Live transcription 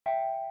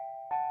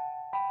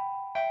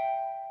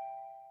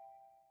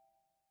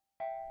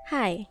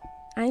Hi,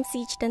 I'm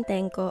Siege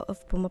Tantenko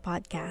of Puma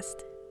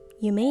Podcast.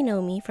 You may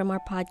know me from our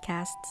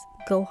podcasts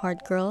Go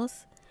Hard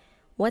Girls,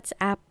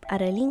 WhatsApp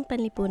Araling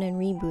Panlipunan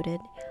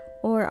Rebooted,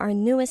 or our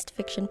newest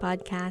fiction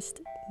podcast,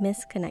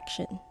 Miss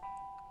Connection.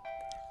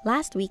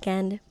 Last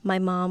weekend, my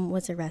mom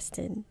was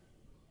arrested.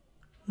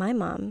 My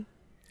mom,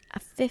 a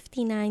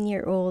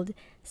 59-year-old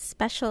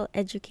special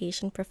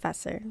education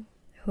professor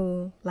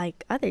who,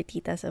 like other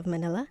titas of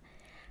Manila,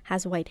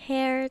 has white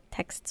hair,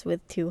 texts with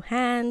two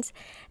hands,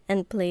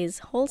 and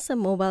plays wholesome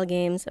mobile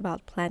games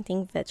about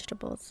planting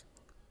vegetables.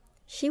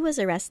 She was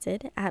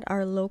arrested at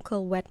our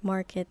local wet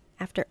market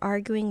after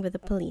arguing with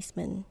a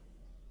policeman.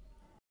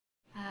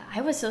 I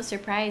was so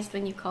surprised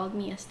when you called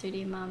me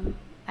yesterday, Mom.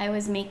 I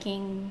was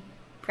making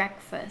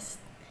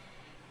breakfast.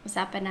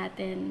 Usapan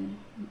natin,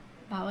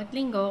 bawat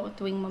linggo,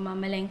 tuwing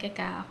mamamalengke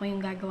ka, ako yung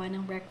gagawa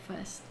ng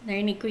breakfast.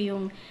 Narinig ko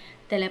yung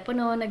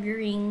telepono,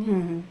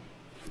 nag-ring.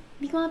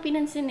 Hindi ko nga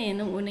pinansin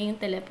nung una yung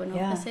telepono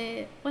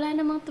kasi wala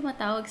namang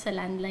tumatawag sa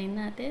landline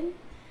natin.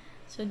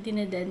 So,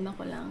 dinededma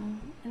ko lang.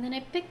 And then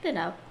I picked it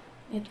up.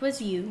 It was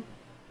you.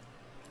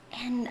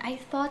 And I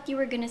thought you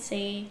were gonna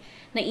say,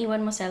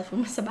 naiwan mo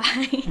cellphone mo sa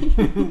bahay.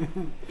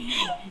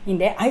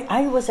 Hindi.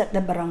 I was at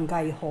the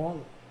barangay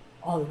hall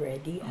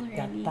already at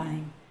that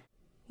time.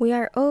 We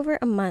are over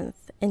a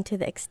month into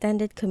the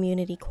extended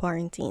community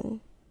quarantine.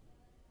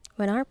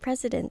 When our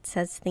president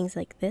says things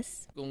like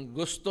this, kung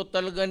gusto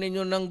talaga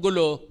ninyo ng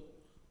gulo,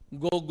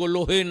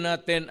 guguluhin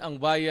natin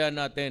ang bayan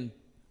natin.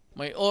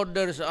 My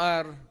orders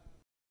are,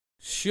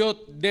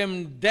 shoot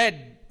them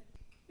dead.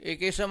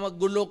 Kaysa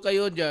maggulo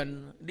kayo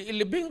dyan, di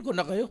ilibing ko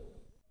na kayo.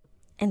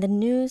 And the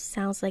news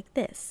sounds like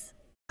this.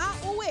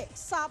 Nauwi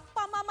sa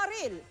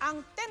pamamaril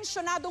ang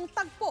tensyonadong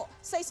tagpo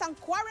sa isang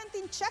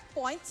quarantine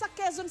checkpoint sa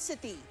Quezon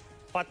City.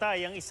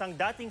 Patay ang isang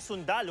dating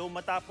sundalo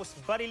matapos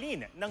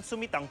barilin ng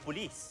sumitang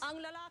pulis.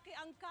 Ang lalaki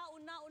ang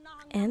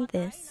kauna-unahang And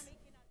this.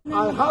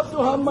 I have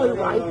to have my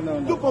right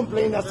to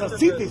complain as a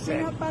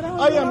citizen.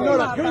 I am not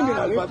a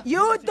criminal, but...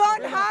 You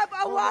don't have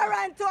a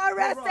warrant to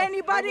arrest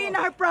anybody in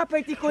our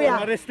property,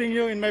 Kuya. I'm arresting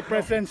you in my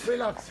presence.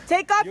 Relax.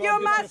 Take off your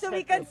mask so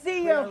we can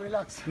see you.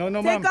 Relax. No,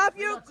 ma'am. Take off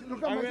your...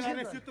 I will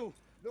arrest you too.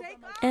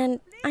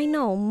 And I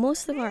know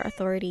most of our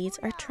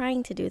authorities are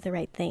trying to do the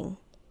right thing.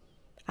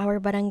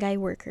 Our barangay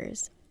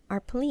workers,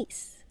 our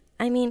police.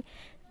 I mean,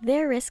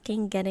 they're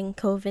risking getting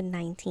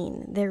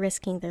COVID-19. They're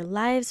risking their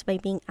lives by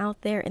being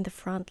out there in the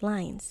front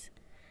lines.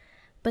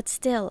 But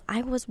still,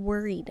 I was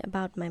worried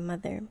about my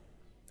mother.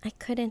 I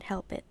couldn't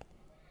help it,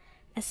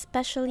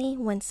 especially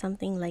when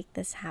something like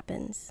this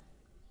happens.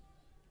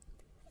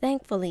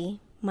 Thankfully,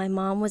 my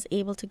mom was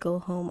able to go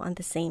home on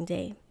the same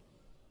day.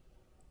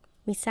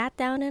 We sat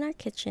down in our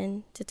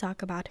kitchen to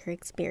talk about her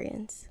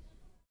experience.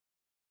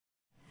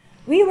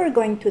 We were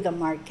going to the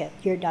market,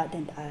 your dad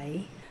and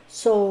I.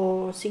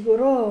 So,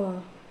 siguro,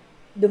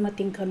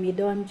 dumating kami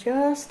doon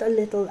just a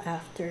little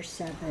after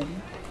 7.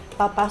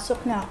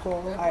 Papasok na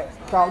ako,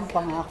 proud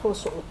pa nga ako,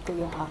 suot ko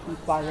yung aking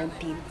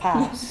quarantine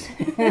pass.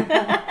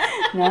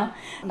 No?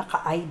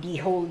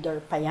 Naka-ID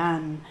holder pa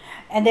yan.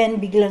 And then,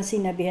 biglang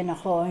sinabihan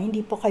ako, hindi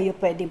po kayo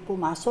pwedeng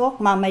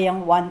pumasok,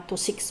 mamayang 1 to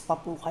 6 pa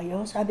po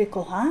kayo. Sabi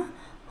ko, ha?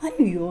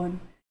 Ano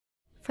yun?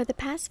 For the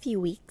past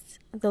few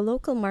weeks, the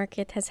local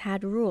market has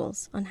had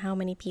rules on how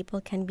many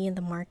people can be in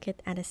the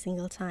market at a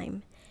single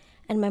time.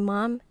 And my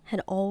mom had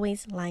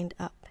always lined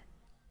up.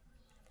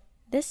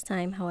 This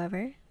time,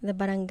 however, the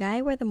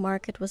barangay where the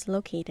market was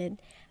located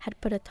had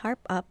put a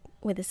tarp up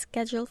with a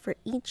schedule for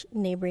each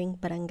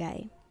neighboring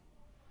barangay.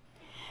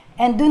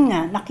 And dun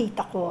nga,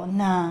 nakita ko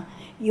na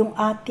yung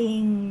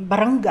ating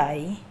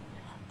barangay,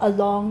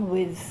 along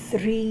with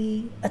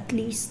at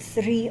least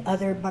three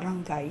other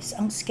barangays,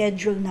 ang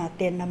schedule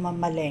natin na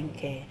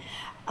mamalengke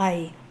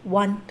ay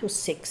 1 to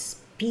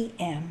 6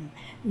 p.m.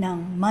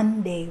 ng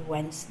Monday,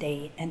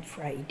 Wednesday, and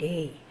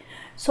Friday.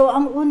 So,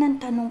 ang unang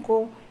tanong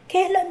ko,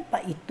 kailan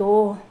pa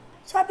ito?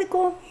 Sabi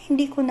ko,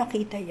 hindi ko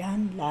nakita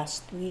yan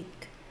last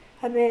week.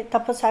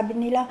 Tapos sabi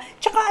nila,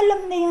 tsaka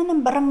alam na yan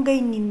ng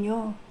barangay ninyo.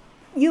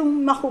 Yung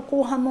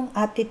makukuha mong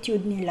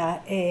attitude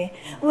nila,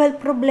 well,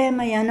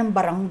 problema yan ng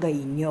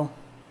barangay nyo.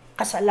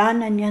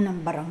 Kasalanan yan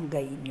ng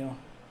barangay nyo.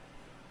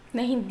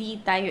 Na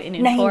hindi tayo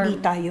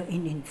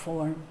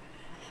in-inform.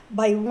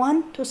 By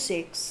 1 to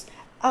 6,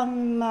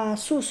 ang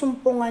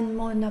susumpungan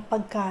mo na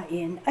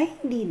pagkain ay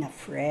hindi na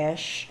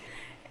fresh.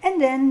 And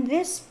then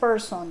this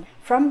person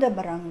from the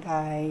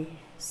barangay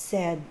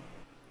said,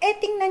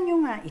 tingnan nyo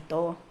nga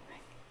ito.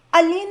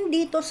 Alin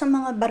dito sa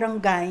mga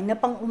barangay na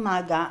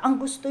pang-umaga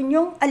ang gusto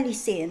nyong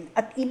alisin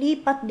at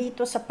ilipat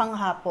dito sa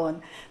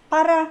panghapon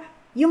para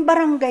yung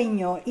barangay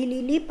nyo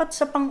ililipat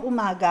sa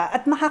pang-umaga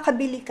at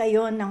makakabili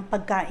kayo ng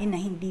pagkain na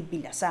hindi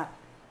bilasa.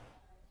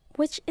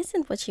 Which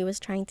isn't what she was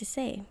trying to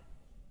say.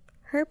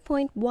 Her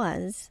point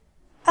was,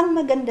 ang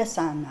maganda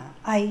sana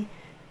ay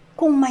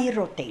kung may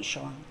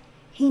rotation.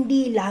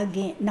 Hindi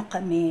lagi na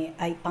kami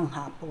ay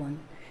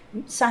panghapon.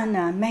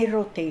 Sana may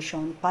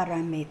rotation para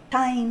may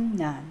time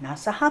na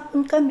nasa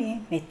hapon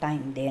kami, may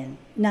time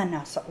din na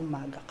nasa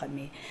umaga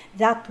kami.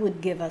 That would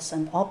give us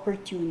an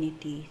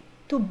opportunity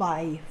to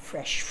buy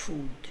fresh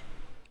food.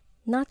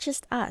 Not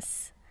just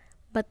us,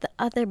 but the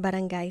other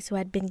barangays who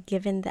had been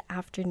given the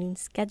afternoon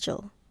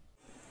schedule.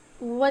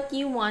 What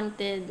you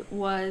wanted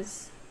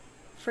was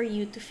for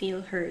you to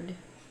feel heard.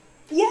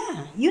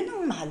 Yeah, yun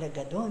ang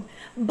mahalaga doon.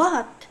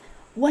 But,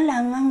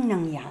 wala ngang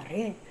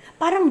nangyari.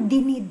 Parang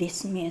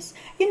dinidismiss.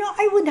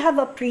 I would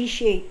have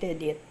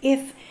appreciated it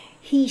if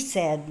he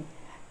said,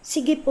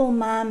 sige po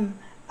ma'am,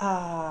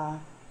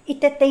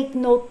 ite-take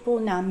note po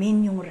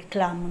namin yung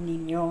reklamo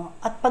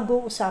ninyo at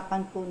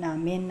pag-uusapan po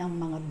namin ng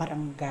mga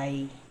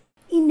barangay.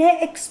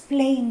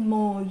 Ine-explain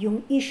mo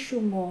yung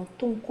issue mo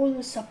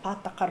tungkol sa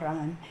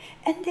patakaran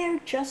and they're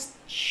just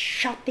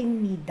shutting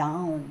me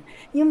down.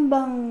 Yung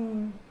bang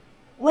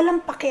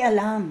walang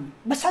pakialam,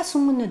 basta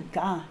sumunod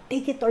ka,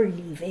 take it or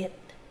leave it.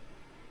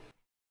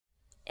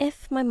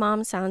 If my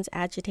mom sounds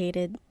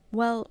agitated,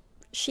 well,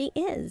 she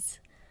is,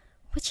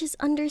 which is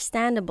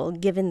understandable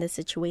given the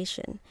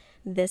situation.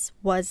 This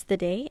was the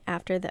day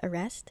after the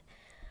arrest,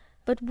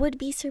 but would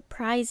be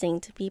surprising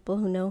to people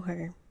who know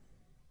her.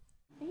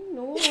 I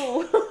know.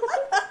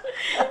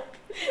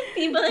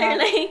 People are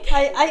like...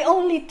 I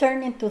only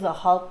turn into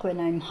the Hulk when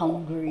I'm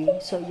hungry,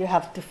 so you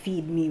have to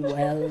feed me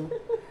well.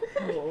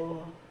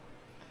 Oo.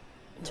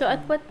 So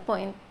at what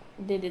point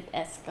did it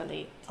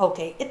escalate?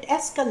 Okay, it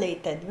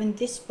escalated when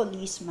this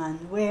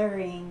policeman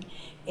wearing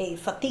a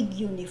fatigue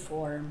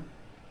uniform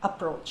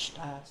approached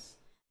us.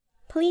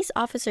 Police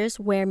officers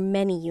wear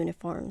many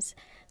uniforms,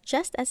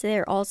 just as they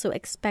are also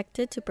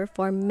expected to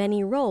perform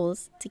many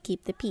roles to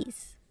keep the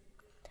peace.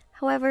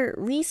 However,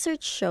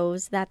 research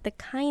shows that the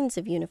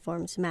kinds of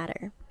uniforms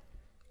matter.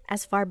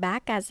 As far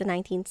back as the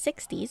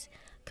 1960s,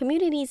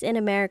 communities in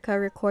America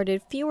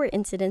recorded fewer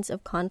incidents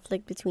of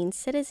conflict between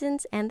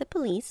citizens and the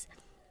police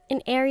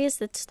in areas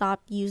that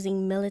stopped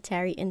using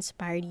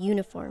military-inspired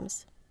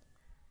uniforms.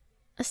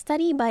 A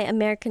study by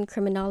American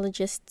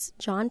criminologists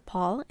John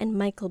Paul and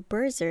Michael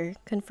Berzer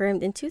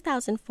confirmed in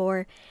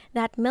 2004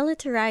 that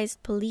militarized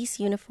police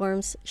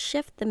uniforms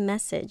shift the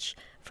message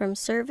from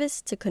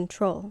service to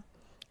control.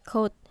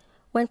 Quote,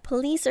 when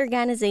police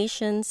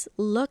organizations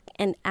look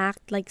and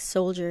act like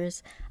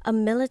soldiers, a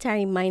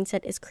military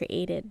mindset is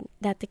created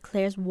that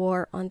declares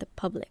war on the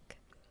public.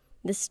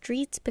 The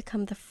streets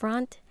become the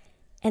front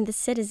and the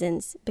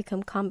citizens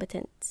become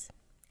combatants.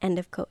 End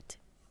of quote.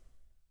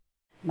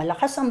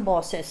 Malakas ang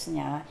boses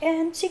niya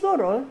and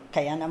siguro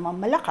kaya naman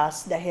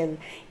malakas dahil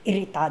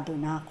iritado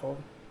na ako.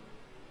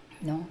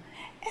 No?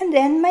 And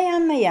then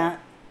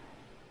maya-maya,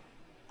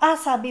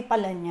 sabi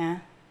pala niya,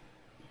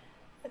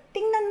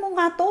 tingnan mo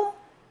nga to,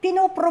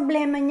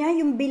 pinoproblema niya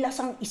yung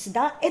bilasang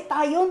isda.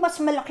 Tayo, mas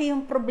malaki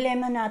yung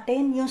problema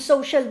natin, yung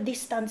social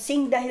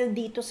distancing dahil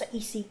dito sa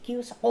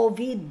ECQ, sa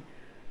COVID.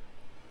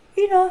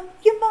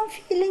 Yung bang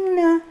feeling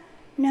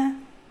na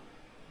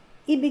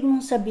ibig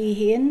mong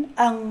sabihin,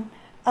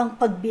 ang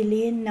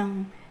pagbili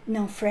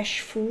ng fresh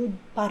food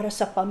para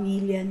sa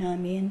pamilya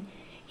namin,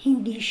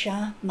 hindi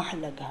siya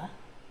mahalaga?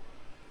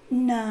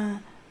 Na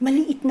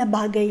maliit na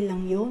bagay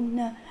lang yun,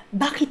 na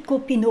bakit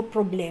ko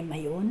pinoproblema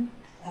yun?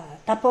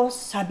 Tapos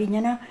sabi niya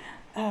na,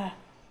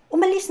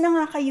 umalis na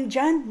nga kayo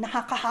dyan,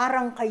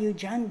 nakakaharang kayo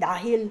dyan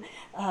dahil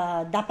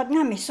dapat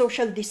nga may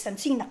social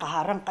distancing,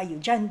 nakaharang kayo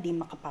dyan, di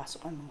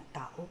makapasok ang mga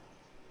tao.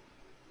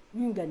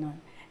 Yung ganon.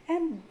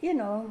 And,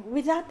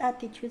 with that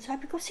attitude,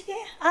 sabi ko, sige,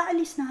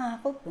 aalis na nga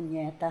ako,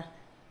 punyeta.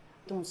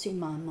 Itong si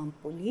mamang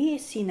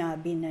pulis,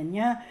 sinabi na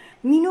niya,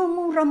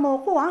 minumura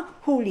mo ko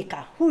huli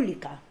ka, huli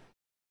ka.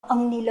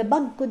 Ang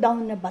nilabag ko daw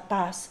na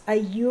batas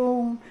ay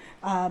yung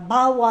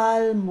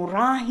bawal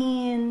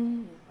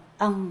murahin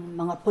ang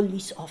mga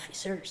police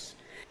officers.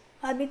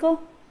 Sabi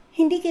ko,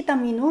 hindi kita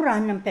minura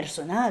ng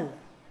personal.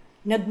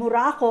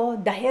 Nagmura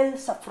ako dahil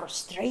sa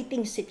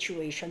frustrating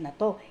situation na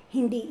to.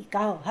 Hindi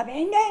ikaw.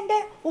 Sabi, hindi,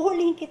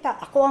 uhulihin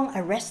kita. Ako ang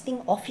arresting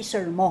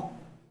officer mo.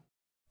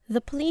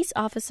 The police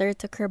officer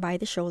took her by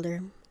the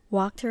shoulder,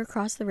 walked her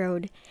across the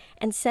road,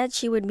 and said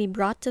she would be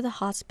brought to the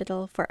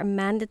hospital for a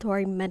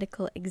mandatory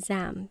medical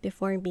exam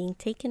before being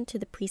taken to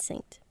the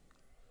precinct.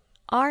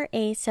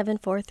 RA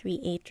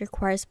 7438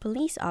 requires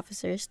police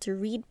officers to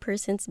read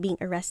persons being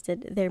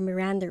arrested their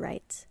Miranda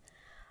rights.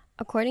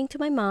 According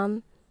to my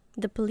mom,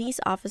 the police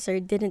officer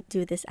didn't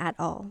do this at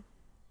all.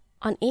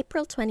 On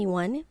April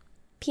 21,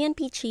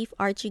 PNP Chief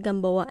Archie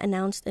Gamboa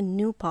announced a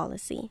new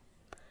policy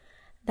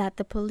that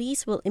the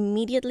police will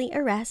immediately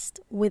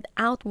arrest,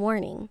 without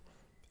warning,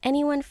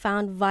 anyone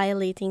found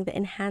violating the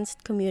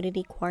enhanced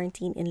community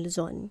quarantine in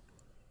Luzon.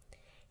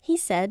 He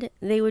said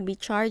they would be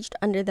charged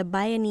under the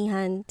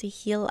Bayanihan to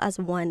Heal as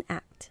One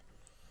Act,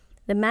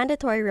 the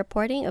mandatory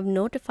reporting of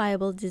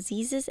notifiable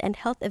diseases and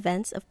health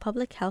events of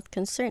Public Health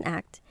Concern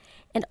Act,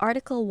 and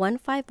Article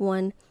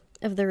 151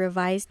 of the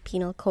Revised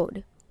Penal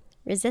Code,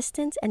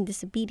 resistance and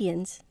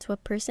disobedience to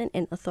a person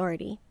in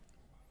authority.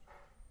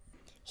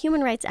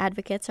 Human rights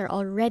advocates are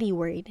already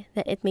worried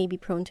that it may be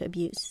prone to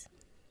abuse.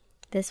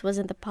 This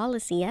wasn't the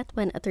policy yet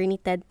when Attorney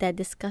Ted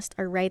discussed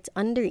our rights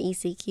under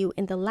ECQ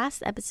in the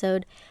last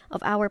episode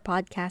of our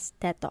podcast,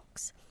 TED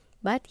Talks.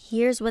 But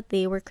here's what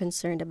they were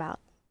concerned about.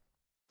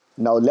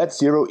 Now let's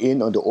zero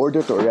in on the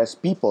order to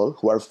arrest people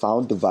who are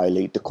found to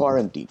violate the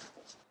quarantine.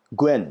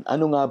 Gwen,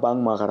 ano nga ba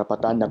ang mga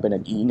karapatan na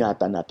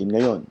pinag-iingatan natin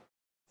ngayon?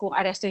 Kung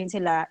arestuhin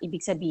sila,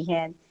 ibig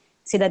sabihin,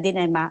 sila din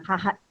ay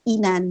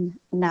mahahainan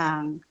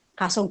ng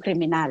kasong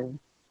kriminal.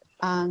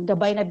 Ang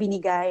gabay na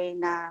binigay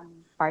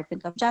ng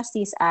Department of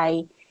Justice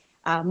ay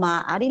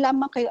maaari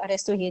lamang kayo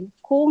arestuhin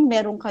kung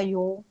meron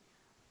kayo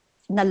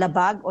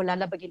nalabag o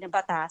lalabagin ng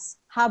batas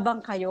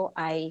habang kayo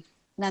ay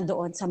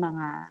nandoon sa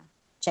mga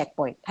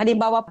checkpoint.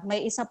 Halimbawa,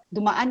 may isa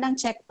dumaan ng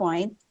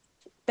checkpoint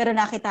pero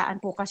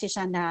nakitaan po kasi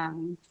siya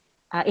ng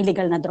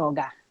illegal na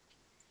droga.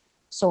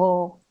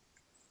 So,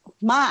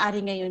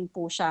 maaari ngayon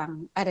po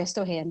siyang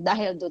arestuhin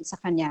dahil doon sa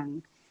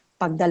kanyang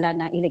pagdala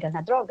ng illegal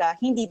na droga,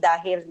 hindi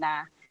dahil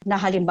na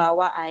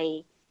halimbawa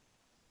ay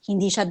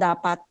hindi siya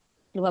dapat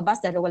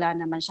lumabas dahil wala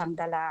naman siyang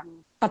dalang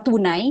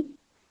patunay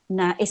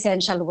na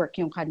essential work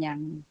yung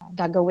kanyang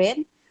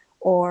gagawin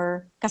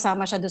or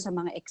kasama siya doon sa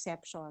mga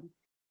exception.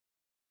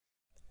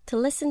 To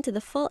listen to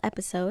the full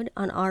episode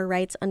on our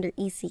rights under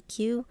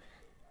ECQ,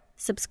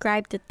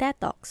 subscribe to TED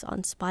Talks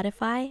on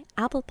Spotify,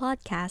 Apple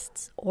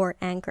Podcasts, or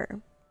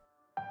Anchor.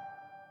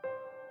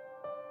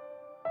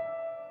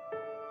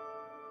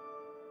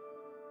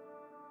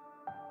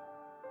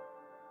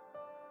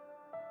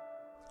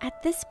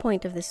 At this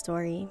point of the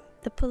story,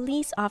 the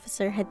police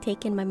officer had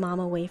taken my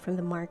mom away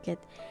from the market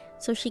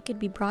so she could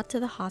be brought to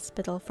the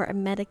hospital for a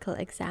medical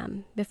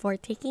exam before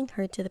taking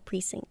her to the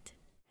precinct.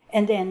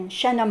 And then,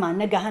 siya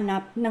naman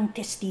naghahanap ng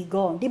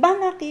testigo. Di ba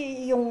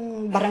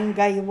yung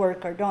barangay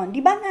worker doon?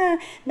 Di ba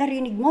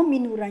narinig mo,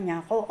 minura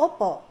niya ako?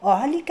 Opo. O,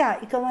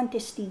 halika, ikaw ang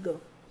testigo.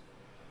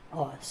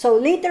 O, so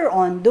later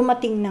on,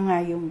 dumating na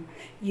nga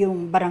yung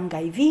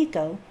barangay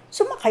vehicle.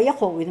 Sumakay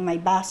ako with my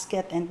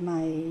basket and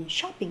my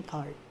shopping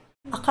cart.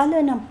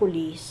 Akala ng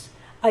police,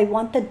 I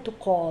wanted to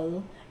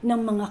call ng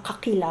mga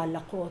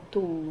kakilala ko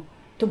to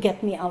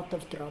get me out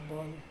of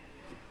trouble.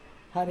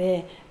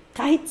 Sabi,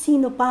 kahit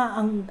sino pa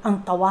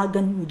ang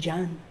tawagan mo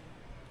dyan,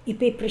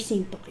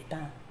 ipipresinto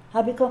kita.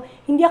 Sabi ko,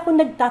 hindi ako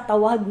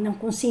nagtatawag ng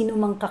kung sino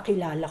mang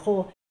kakilala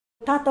ko.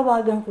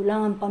 Tatawagan ko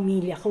lang ang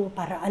pamilya ko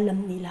para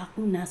alam nila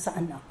kung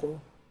nasaan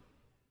ako.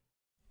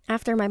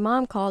 After my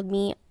mom called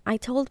me, I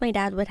told my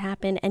dad what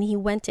happened and he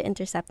went to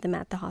intercept them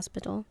at the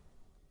hospital.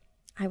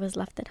 I was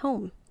left at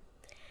home.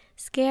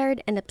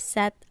 Scared and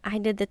upset,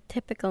 I did the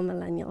typical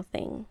millennial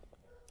thing.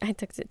 I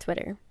took to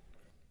Twitter.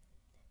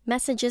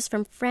 Messages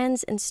from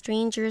friends and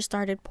strangers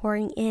started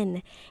pouring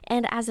in,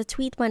 and as a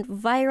tweet went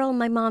viral,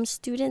 my mom's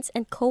students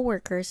and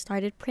coworkers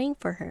started praying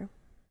for her.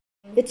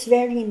 It's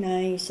very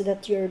nice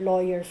that your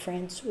lawyer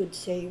friends would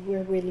say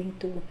we're willing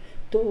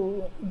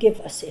to give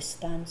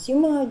assistance.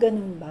 Yung mga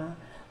ganun ba?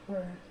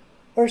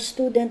 Or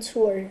students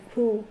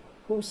who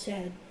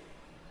said,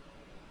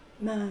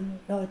 "Ma'am,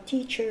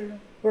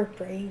 teacher, we're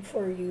praying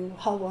for you.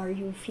 How are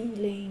you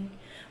feeling?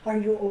 Are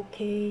you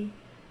okay?"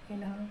 You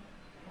know.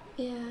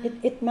 Yeah.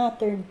 It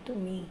mattered to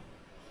me.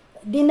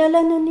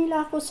 Dinala na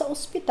nila ako sa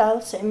ospital,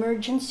 sa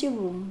emergency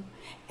room.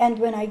 And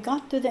when I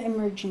got to the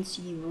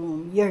emergency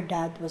room, your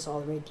dad was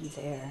already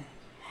there.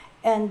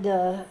 And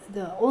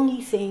the only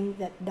thing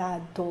that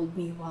dad told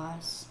me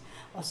was,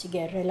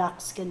 sige,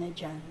 relax ka na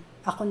dyan.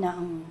 Ako na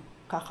ang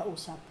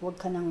kakausap. Huwag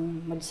ka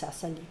nang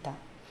magsasalita.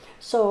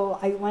 So,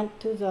 I went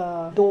to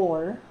the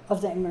door of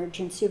the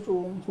emergency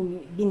room.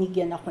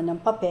 Binigyan ako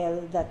ng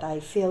papel that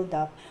I filled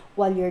up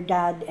while your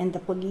dad and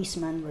the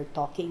policeman were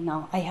talking.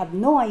 Now, I have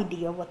no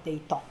idea what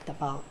they talked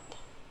about.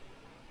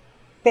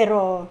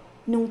 Pero,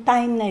 nung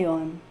time na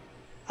yon,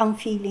 ang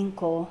feeling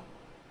ko,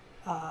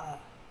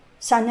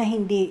 sana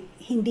hindi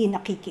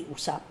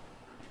nakikiusap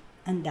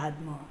ang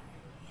dad mo.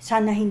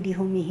 Sana hindi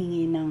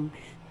humihingi ng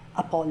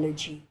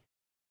apology.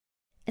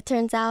 It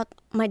turns out,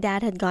 my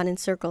dad had gone in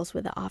circles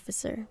with the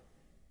officer.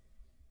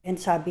 And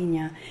sabi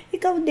niya,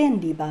 ikaw din,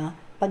 di ba?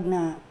 Pag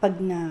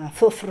na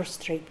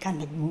frustrate ka,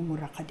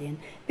 nagmumura ka din.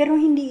 Pero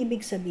hindi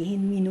ibig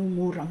sabihin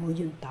minumura mo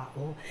yung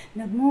tao.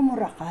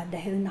 Nagmumura ka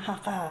dahil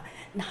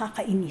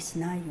nakakainis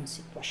na yung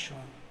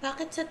sitwasyon.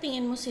 Bakit sa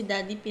tingin mo si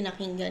Daddy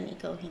pinakinggan,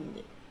 ikaw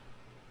hindi?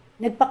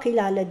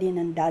 Nagpakilala din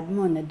ng dad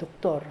mo na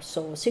doktor.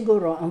 So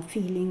siguro ang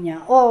feeling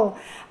niya,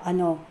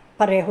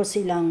 pareho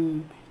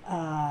silang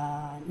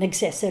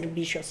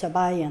nagseserbisyo sa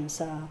bayan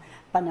sa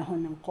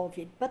panahon ng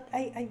COVID. But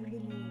I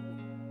really,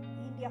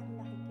 hindi ako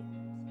nakikinig.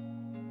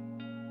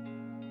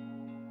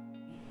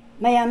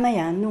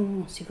 Maya-maya,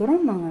 nung siguro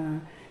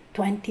mga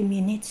 20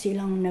 minutes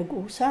silang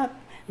nag-usap,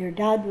 your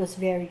dad was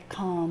very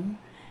calm.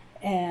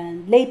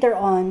 And later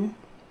on,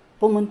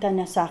 pumunta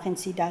na sa akin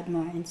si dad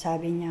mo and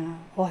sabi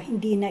niya,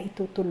 hindi na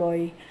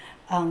itutuloy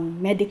ang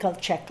medical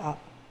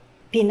check-up.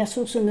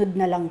 Pinasusunod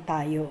na lang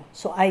tayo.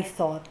 So I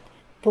thought,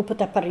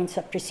 pupunta pa rin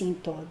sa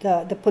presinto.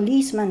 The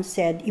policeman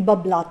said,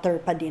 iba-blotter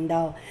pa din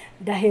daw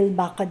dahil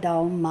baka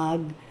daw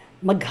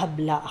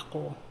maghabla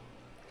ako.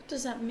 What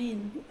does that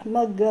mean?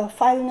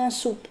 Mag-file ng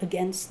suit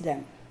against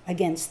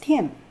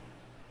him.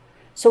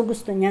 So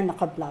gusto niya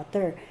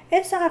naka-blotter.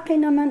 Sa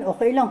akin naman,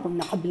 okay lang kung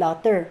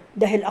naka-blotter.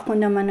 Dahil ako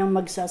naman ang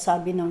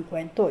magsasabi ng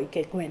kwento,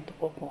 ikikwento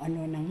ko kung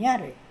ano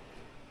nangyari.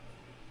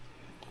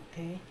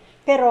 Okay?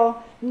 Pero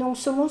nung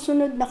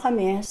sumusunod na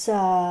kami sa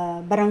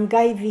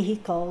barangay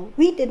vehicle,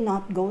 we did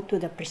not go to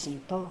the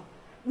presinto.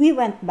 We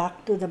went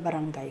back to the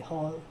barangay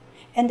hall.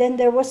 And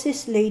then there was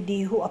this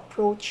lady who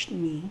approached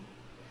me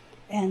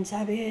and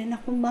sabi,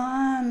 naku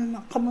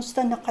ma'am,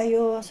 kamusta na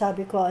kayo?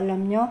 Sabi ko,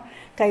 alam nyo,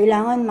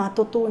 kailangan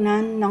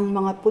matutunan ng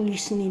mga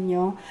pulis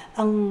ninyo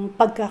ang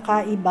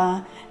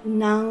pagkakaiba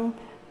ng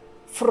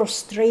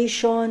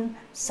frustration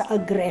sa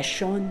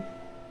aggression.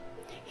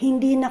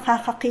 Hindi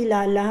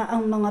nakakakilala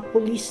ang mga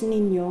pulis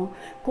ninyo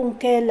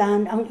kung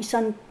kailan ang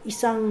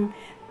isang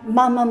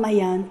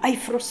mamamayan ay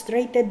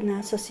frustrated na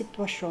sa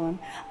sitwasyon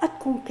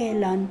at kung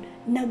kailan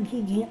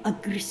nagiging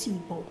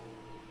agresibo.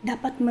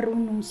 Dapat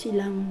marunong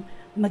silang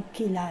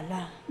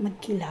magkilala,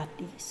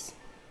 magkilatis.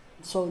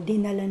 So,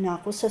 dinala na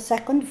ako sa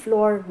second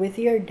floor with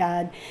your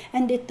dad,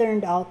 and it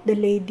turned out the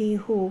lady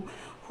who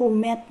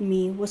met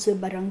me was a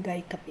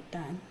barangay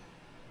kapitan.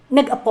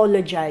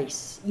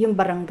 Nag-apologize yung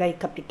barangay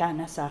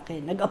kapitana sa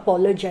akin.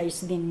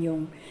 Nag-apologize din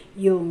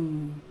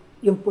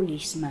yung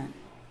policeman.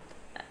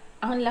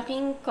 Ang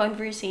laking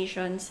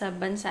conversation sa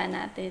bansa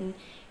natin,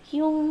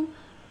 yung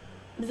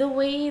the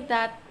way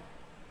that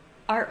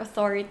our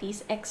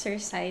authorities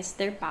exercise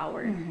their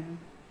power. Mm-hmm.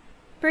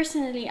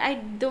 Personally,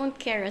 I don't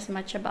care as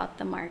much about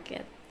the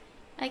market.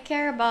 I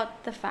care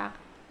about the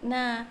fact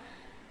na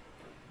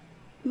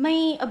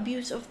may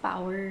abuse of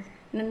power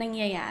na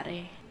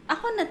nangyayari.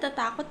 Ako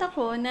natatakot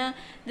ako na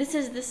this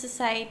is the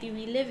society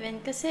we live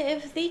in kasi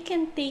if they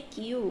can take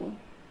you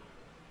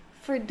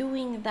for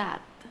doing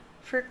that,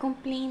 for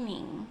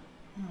complaining,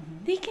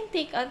 they can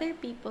take other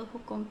people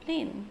who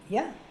complain.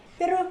 Yeah.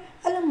 Pero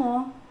alam mo,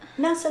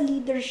 nasa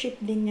leadership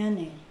din yan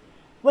eh.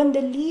 When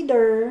the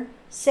leader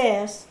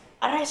says,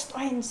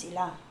 arrestuhin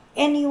sila.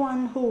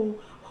 Anyone who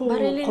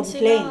Barilin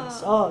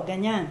complains. sila.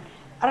 Ganyan.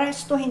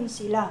 Arrestuhin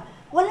sila.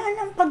 Wala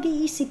nang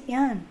pag-iisip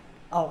yan.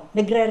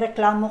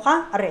 Nagrereklamo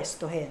ka,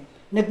 arestuhin.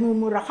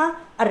 Nagmumura ka,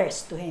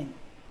 arestuhin.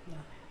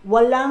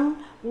 Walang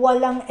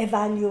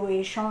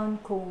evaluation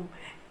kung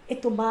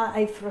ito ba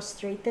ay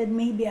frustrated,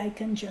 maybe I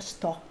can just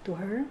talk to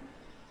her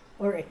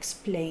or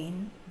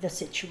explain the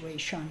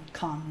situation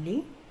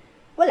calmly.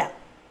 Wala.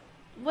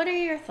 What are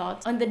your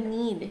thoughts on the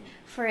need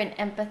for an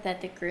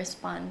empathetic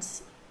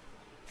response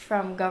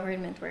from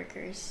government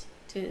workers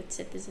to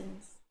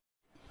citizens?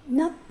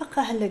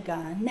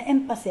 Napakahalaga na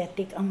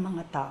empathetic ang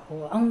mga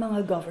tao, ang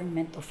mga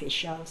government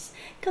officials.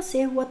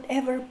 Kasi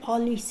whatever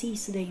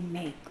policies they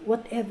make,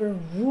 whatever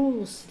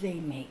rules they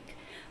make,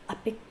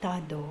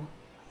 apektado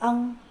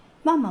ang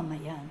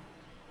mamamayan.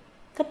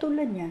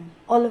 Katulad yan,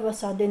 all of a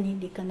sudden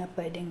hindi ka na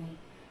pwedeng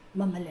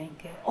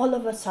mamalengke. All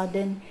of a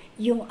sudden,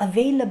 yung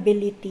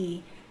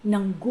availability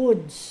ng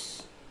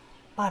goods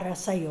para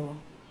sa'yo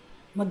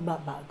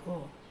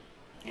magbabago.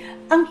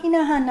 Ang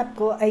hinahanap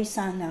ko ay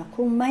sana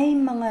kung may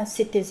mga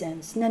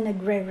citizens na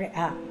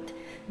nagre-react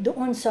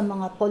doon sa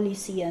mga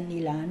polisiya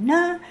nila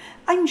na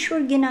I'm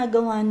sure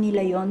ginagawa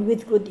nila yon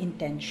with good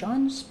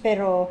intentions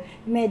pero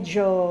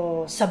medyo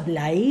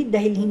sablay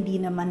dahil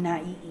hindi naman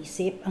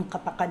naiisip ang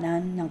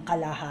kapakanan ng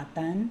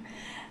kalahatan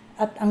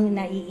at ang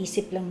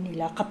naiisip lang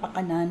nila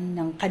kapakanan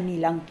ng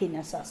kanilang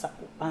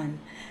kinasasakupan.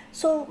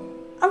 So,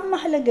 ang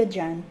mahalaga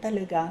dyan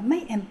talaga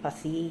may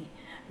empathy.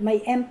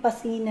 May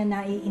empathy na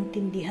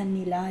naiintindihan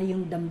nila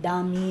yung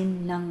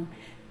damdamin ng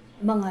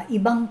mga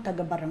ibang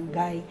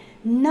taga-barangay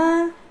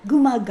na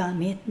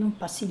gumagamit ng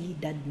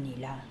pasilidad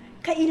nila.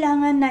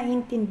 Kailangan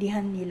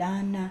naiintindihan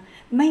nila na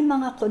may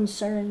mga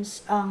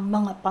concerns ang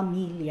mga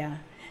pamilya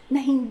na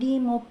hindi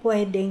mo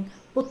pwedeng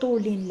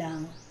putulin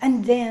lang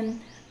and then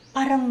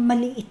parang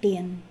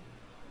maliitin.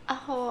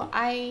 Ako,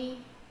 I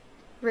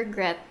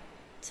regret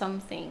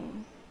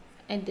something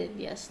I did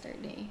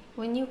yesterday.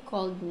 When you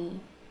called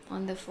me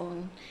on the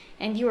phone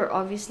and you were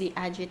obviously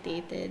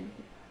agitated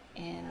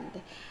and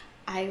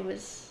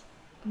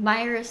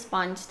my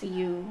response to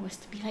you was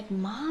to be like,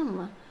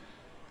 Mom,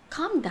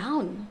 calm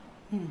down.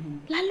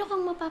 Mm-hmm. Lalo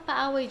kang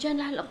mapapaaway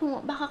dyan,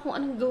 baka kung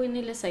anong gawin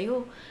nila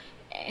sa'yo.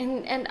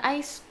 And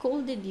I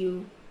scolded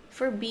you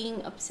for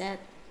being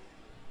upset.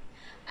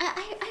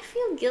 I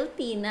feel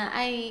guilty na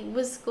I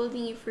was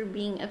scolding you for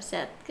being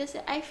upset kasi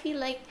I feel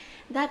like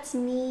that's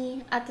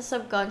me at the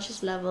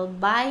subconscious level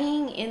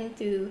buying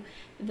into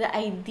the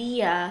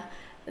idea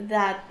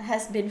that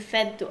has been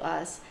fed to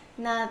us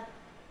na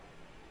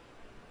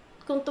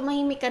kung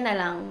tumahimik ka na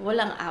lang,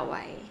 walang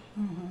away.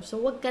 Mm-hmm. So,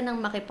 wag ka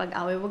nang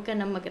makipag-away, wag ka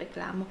nang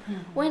magreklamo.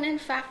 Mm-hmm. When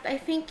in fact, I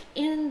think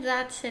in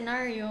that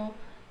scenario,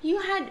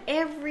 you had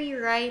every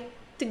right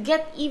to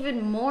get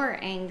even more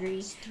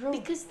angry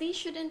because they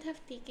shouldn't have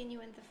taken you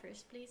in the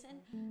first place.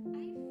 And I feel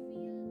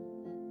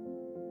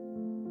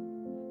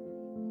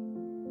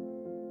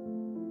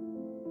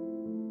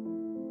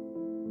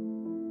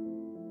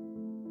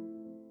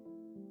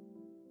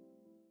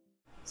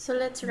so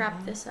let's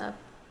wrap this up.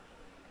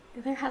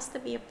 There has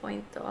to be a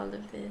point to all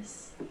of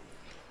this.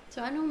 So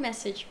anong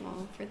message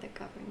mo for the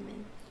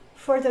government?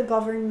 For the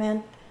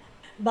government,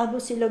 bago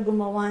sila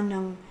gumawa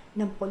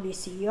ng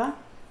polisiya,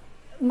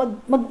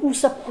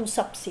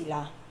 mag-usap-usap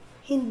sila.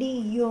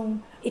 Hindi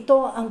yung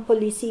ito ang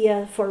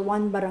polisiya for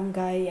one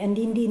barangay and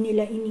hindi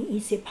nila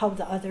iniisip how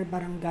the other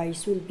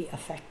barangays will be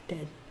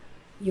affected.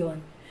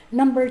 Yun.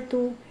 Number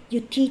 2,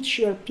 you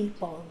teach your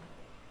people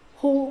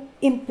who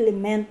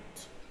implement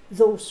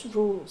those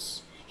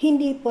rules.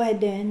 Hindi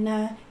pwede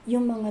na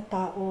yung mga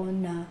tao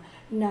na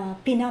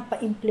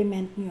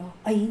pinapa-implement nyo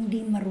ay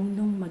hindi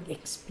marunong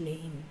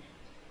mag-explain.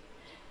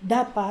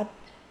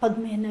 Dapat, pag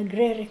may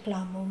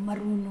nagre-reklamo,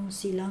 marunong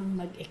silang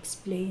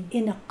mag-explain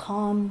in a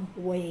calm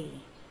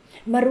way.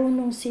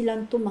 Marunong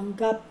silang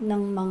tumanggap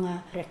ng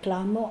mga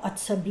reklamo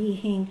at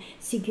sabihin,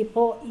 sige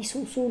po,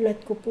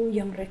 isusulat ko po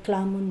yung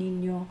reklamo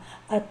ninyo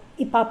at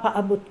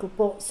ipapaabot ko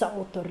po sa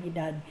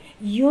otoridad.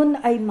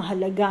 Yun ay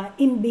mahalaga,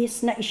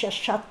 imbis na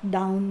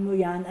isya-shutdown mo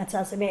yan at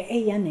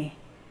sasabihin, yan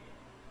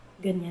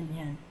ganyan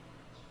yan.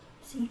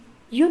 See?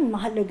 Yun,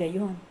 mahalaga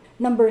yun.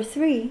 Number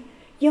 3,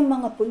 yung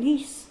mga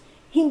pulis.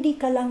 Hindi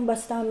ka lang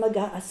basta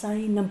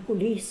mag-a-assign ng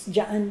pulis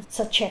dyan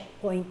sa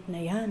checkpoint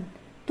na yan.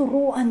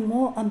 Turuan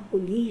mo ang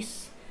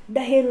pulis.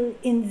 Dahil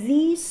in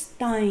these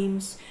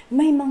times,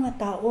 may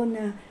mga tao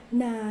na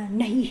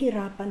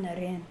nahihirapan na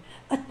rin.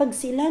 At pag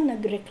sila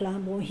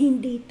nagreklamo,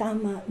 hindi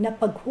tama na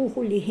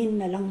paghuhulihin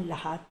na lang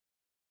lahat.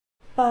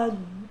 Pag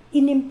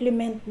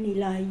inimplement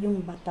nila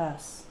yung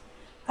batas,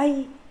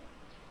 ay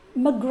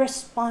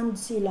mag-respond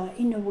sila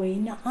in a way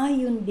na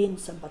ayon din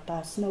sa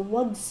batas, na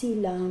wag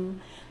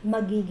silang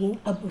magiging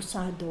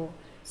abusado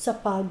sa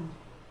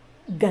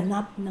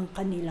pagganap ng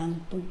kanilang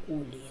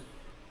tungkulin.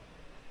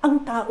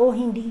 Ang tao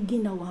hindi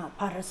ginawa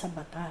para sa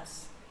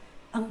batas.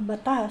 Ang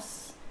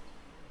batas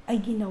ay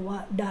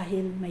ginawa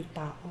dahil may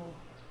tao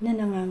na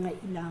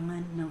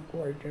nangangailangan ng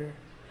order.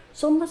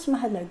 So mas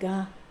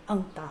mahalaga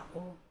ang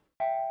tao.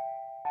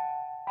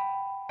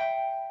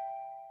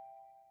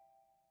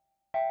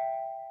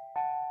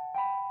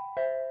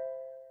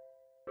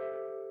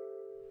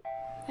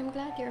 I'm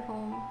glad you're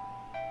home.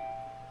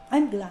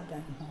 I'm glad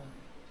I'm home.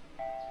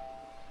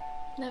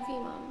 Love you,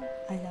 Mom.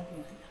 I love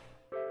you, Anak.